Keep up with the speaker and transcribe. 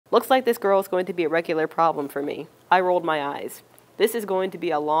Looks like this girl is going to be a regular problem for me. I rolled my eyes. This is going to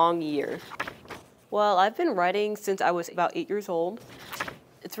be a long year. Well, I've been writing since I was about 8 years old.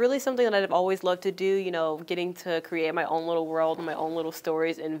 It's really something that I've always loved to do, you know, getting to create my own little world and my own little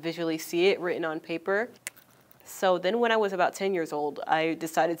stories and visually see it written on paper. So then when I was about 10 years old, I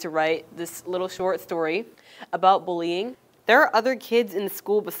decided to write this little short story about bullying. There are other kids in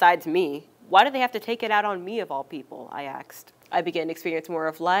school besides me. Why do they have to take it out on me of all people? I asked. I began to experience more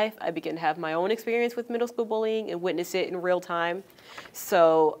of life. I began to have my own experience with middle school bullying and witness it in real time.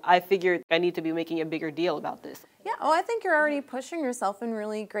 So I figured I need to be making a bigger deal about this. Yeah, well, I think you're already pushing yourself in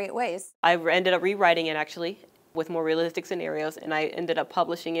really great ways. I ended up rewriting it actually with more realistic scenarios, and I ended up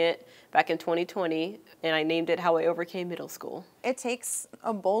publishing it back in 2020, and I named it How I Overcame Middle School. It takes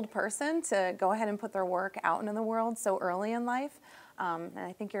a bold person to go ahead and put their work out into the world so early in life, and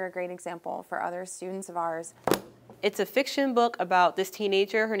I think you're a great example for other students of ours. It's a fiction book about this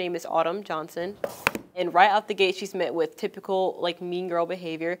teenager. Her name is Autumn Johnson, and right out the gate she's met with typical like mean girl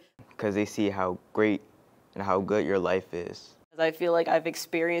behavior. Because they see how great and how good your life is. I feel like I've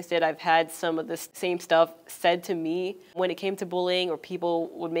experienced it. I've had some of the same stuff said to me when it came to bullying, or people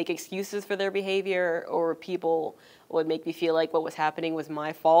would make excuses for their behavior, or people would make me feel like what was happening was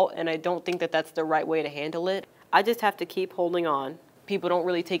my fault, and I don't think that that's the right way to handle it. I just have to keep holding on. People don't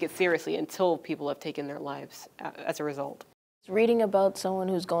really take it seriously until people have taken their lives as a result. Reading about someone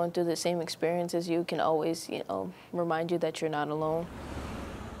who's going through the same experience as you can always, remind you that you're not alone.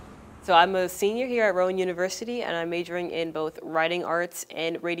 So I'm a senior here at Rowan University, and I'm majoring in both writing arts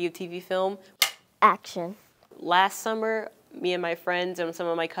and radio, TV, film. Action. Last summer, me and my friends and some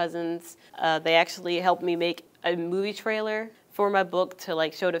of my cousins, they actually helped me make a movie trailer for my book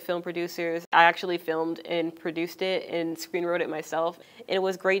to show to film producers. I actually filmed and produced it and screenwrote it myself, and it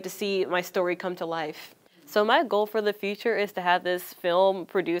was great to see my story come to life. So my goal for the future is to have this film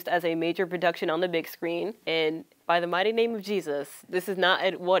produced as a major production on the big screen, and by the mighty name of Jesus, this is not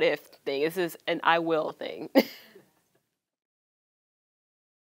a what if thing, this is an I will thing.